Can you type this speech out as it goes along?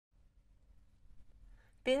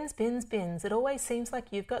Bins, bins, bins. It always seems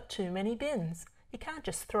like you've got too many bins. You can't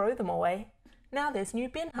just throw them away. Now there's new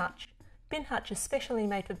Bin Hutch. Bin Hutch is specially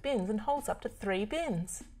made for bins and holds up to 3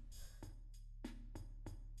 bins.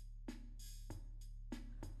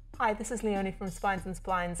 Hi, this is Leonie from Spines and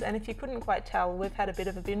Splines, and if you couldn't quite tell, we've had a bit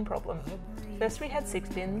of a bin problem. First we had 6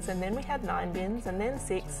 bins, and then we had 9 bins, and then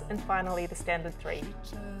 6, and finally the standard 3.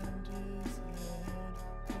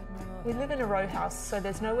 We live in a row house, so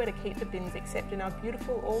there's nowhere to keep the bins except in our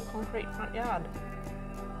beautiful all-concrete front yard.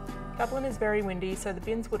 Dublin is very windy, so the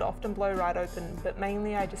bins would often blow right open, but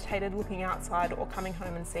mainly I just hated looking outside or coming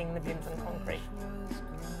home and seeing the bins and concrete.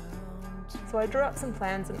 So I drew up some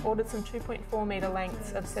plans and ordered some 2.4 metre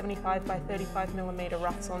lengths of 75 by 35mm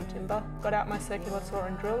rough sawn timber, got out my circular saw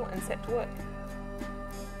and drill and set to work.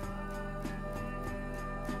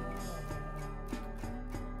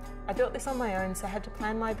 I built this on my own, so I had to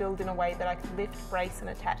plan my build in a way that I could lift, brace and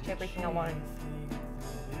attach everything alone.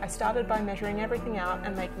 I started by measuring everything out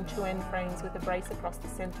and making 2 end frames with a brace across the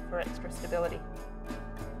centre for extra stability.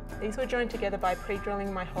 These were joined together by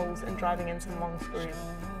pre-drilling my holes and driving in some long screws.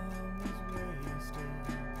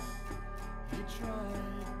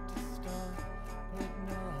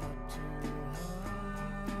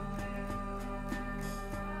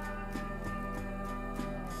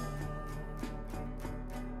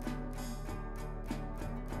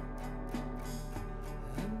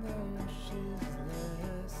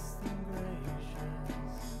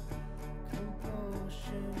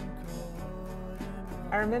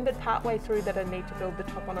 I remembered partway through that I need to build the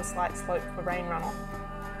top on a slight slope for rain runoff,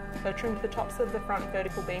 so I trimmed the tops of the front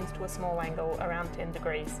vertical beams to a small angle, around 10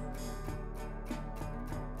 degrees.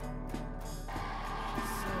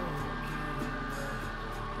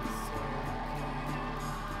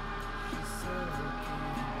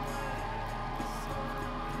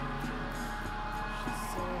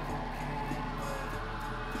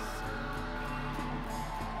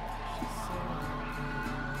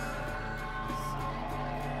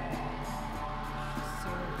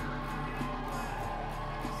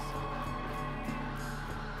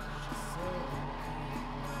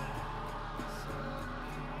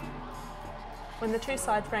 When the 2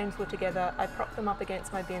 side frames were together, I propped them up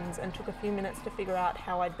against my bins and took a few minutes to figure out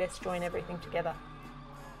how I'd best join everything together.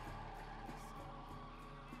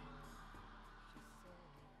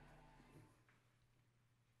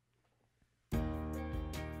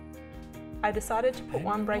 I decided to put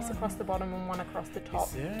 1 brace across the bottom and 1 across the top,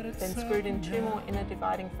 then screwed in 2 more inner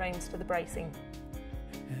dividing frames to the bracing.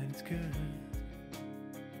 And it's good,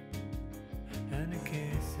 and in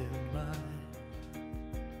case of mine,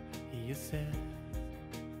 you said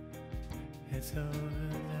it's over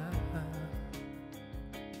now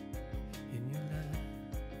in your life.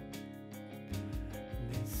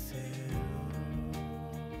 This is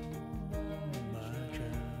my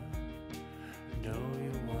job. Know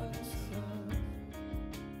you want it so.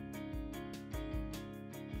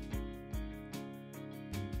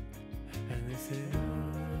 And this is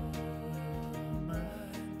my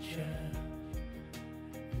job.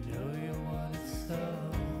 Know you want it so.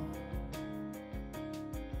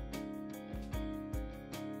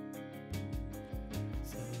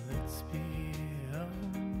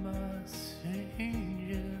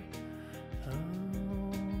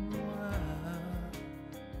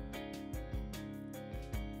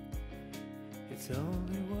 It's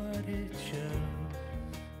only what it shows,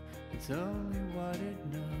 it's only what it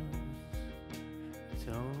knows, it's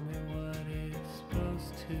only what it's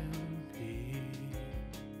supposed to be.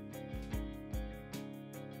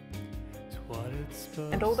 It's what it's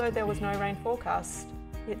supposed And although there was no rain forecast,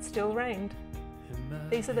 it still rained.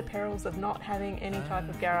 These are the perils of not having any type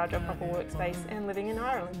of garage or proper workspace and living in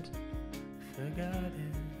Ireland. Forgot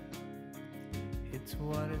it, it's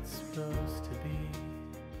what it's supposed to be.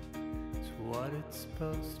 What it's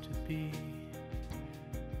supposed to be.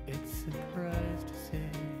 It's surprised to see.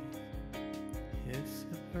 It's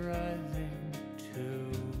surprising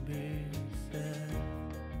to be said.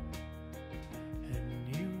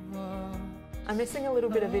 And you are. I'm missing a little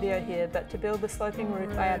bit of video here, but to build the sloping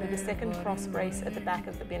roof I added a second cross brace at the back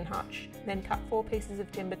of the bin hutch, then cut 4 pieces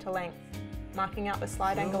of timber to length, marking out the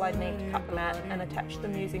slide angle I'd need to cut them at, and attach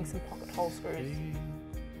them using some pocket hole screws.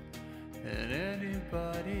 And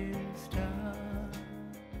anybody's time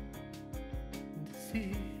to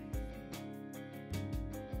see.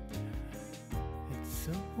 It's a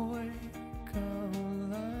wake of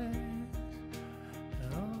life,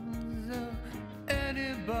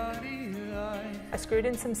 anybody life. I screwed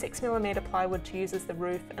in some 6mm plywood to use as the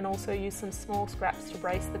roof, and also used some small scraps to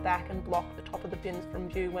brace the back and block the top of the bins from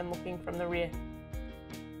view when looking from the rear.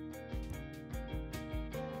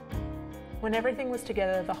 When everything was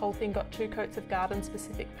together, the whole thing got 2 coats of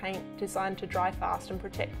garden-specific paint designed to dry fast and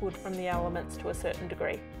protect wood from the elements to a certain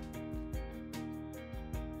degree.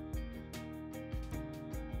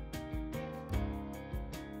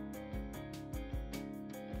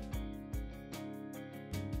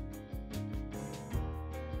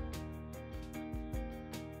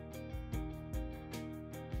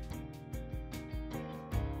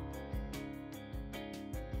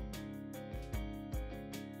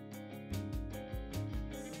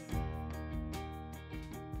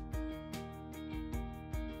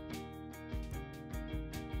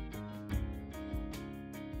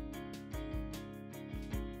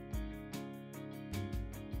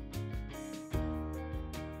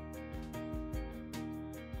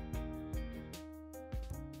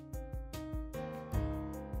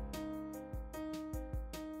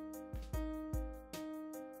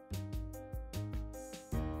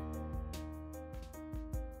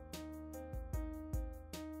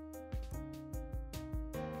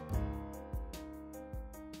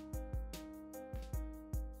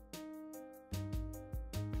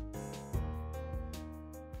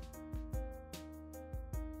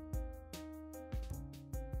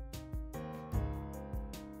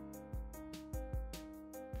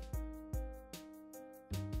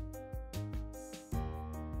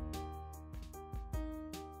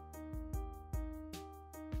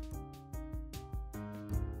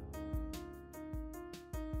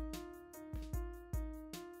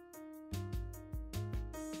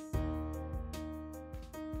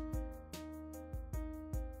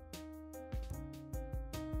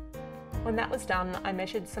 When that was done, I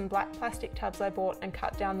measured some black plastic tubs I bought and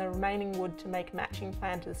cut down the remaining wood to make matching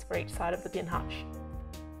planters for each side of the bin hutch.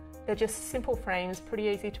 They're just simple frames, pretty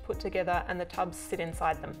easy to put together, and the tubs sit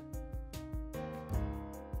inside them.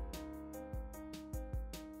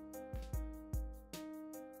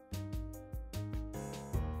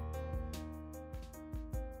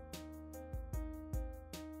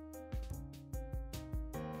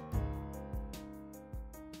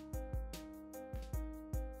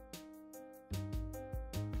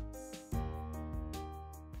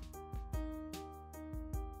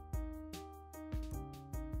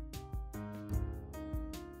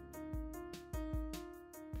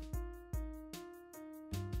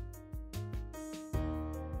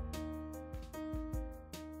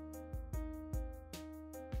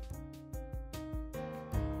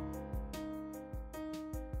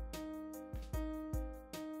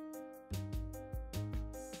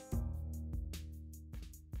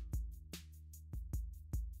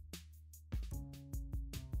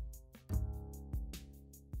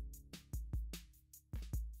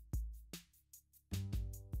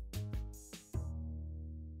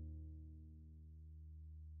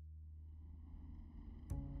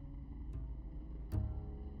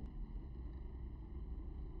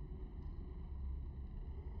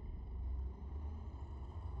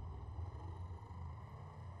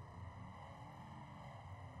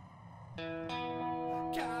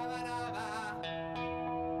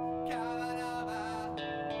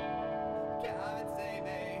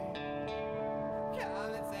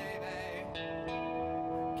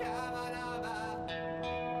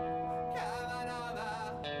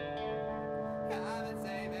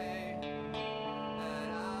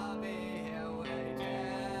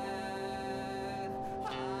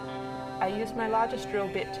 I used my largest drill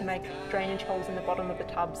bit to make drainage holes in the bottom of the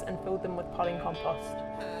tubs and filled them with potting compost.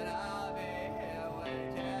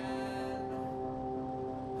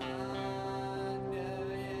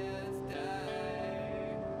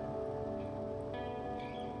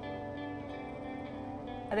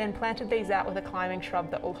 I then planted these out with a climbing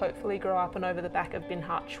shrub that will hopefully grow up and over the back of Bin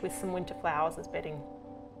Hutch with some winter flowers as bedding.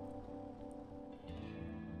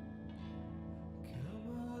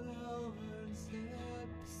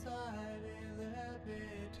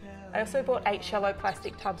 I also bought 8 shallow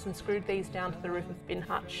plastic tubs and screwed these down to the roof of Bin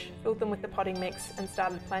Hutch, filled them with the potting mix and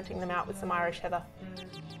started planting them out with some Irish heather.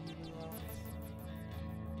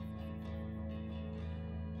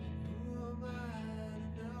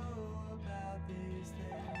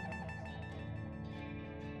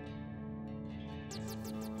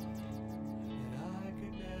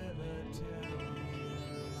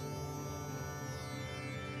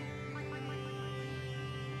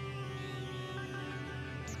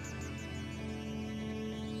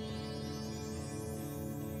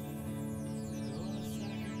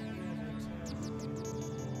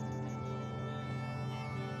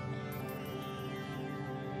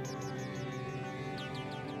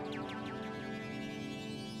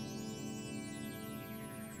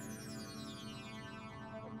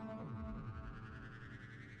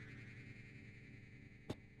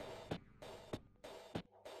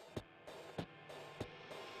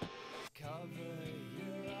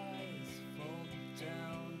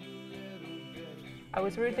 I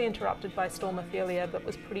was rudely interrupted by Stormophilia, but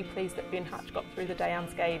was pretty pleased that Bag Hutch got through the day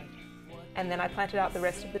unscathed. And then I planted out the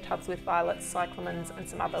rest of the tubs with violets, cyclamens and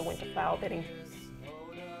some other winter flower bedding.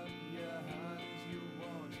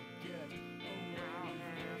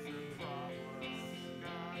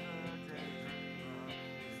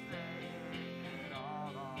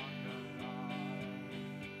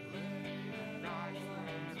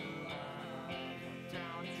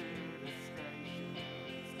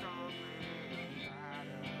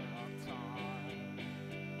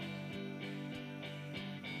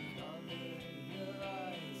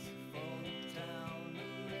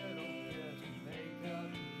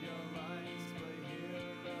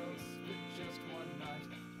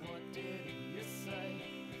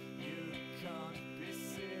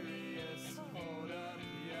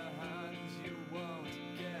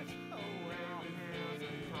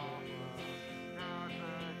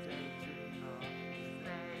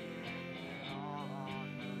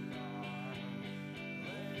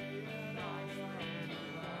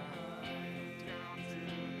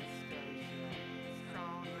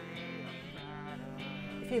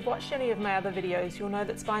 If you've watched any of my other videos, you'll know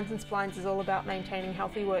that Spines and Splines is all about maintaining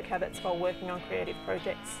healthy work habits while working on creative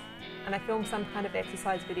projects, and I film some kind of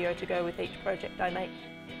exercise video to go with each project I make.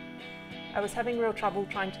 I was having real trouble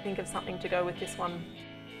trying to think of something to go with this one,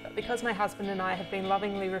 but because my husband and I have been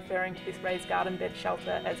lovingly referring to this raised garden bed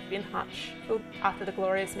shelter as Bag Hutch, after the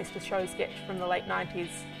glorious Mr. Show sketch from the late 90s,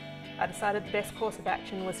 I decided the best course of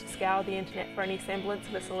action was to scour the internet for any semblance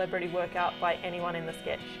of a celebrity workout by anyone in the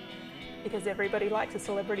sketch. Because everybody likes a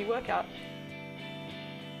celebrity workout.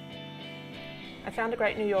 I found a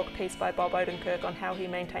great New York piece by Bob Odenkirk on how he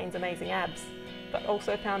maintains amazing abs, but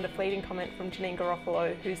also found a fleeting comment from Janine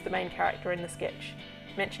Garofalo, who's the main character in the sketch,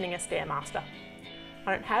 mentioning a Stairmaster.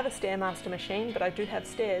 I don't have a Stairmaster machine, but I do have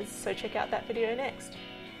stairs, so check out that video next.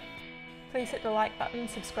 Please hit the like button,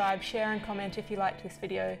 subscribe, share and comment if you liked this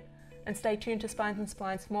video, and stay tuned to Spines and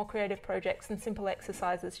Splines for more creative projects and simple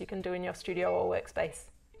exercises you can do in your studio or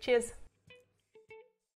workspace. Cheers!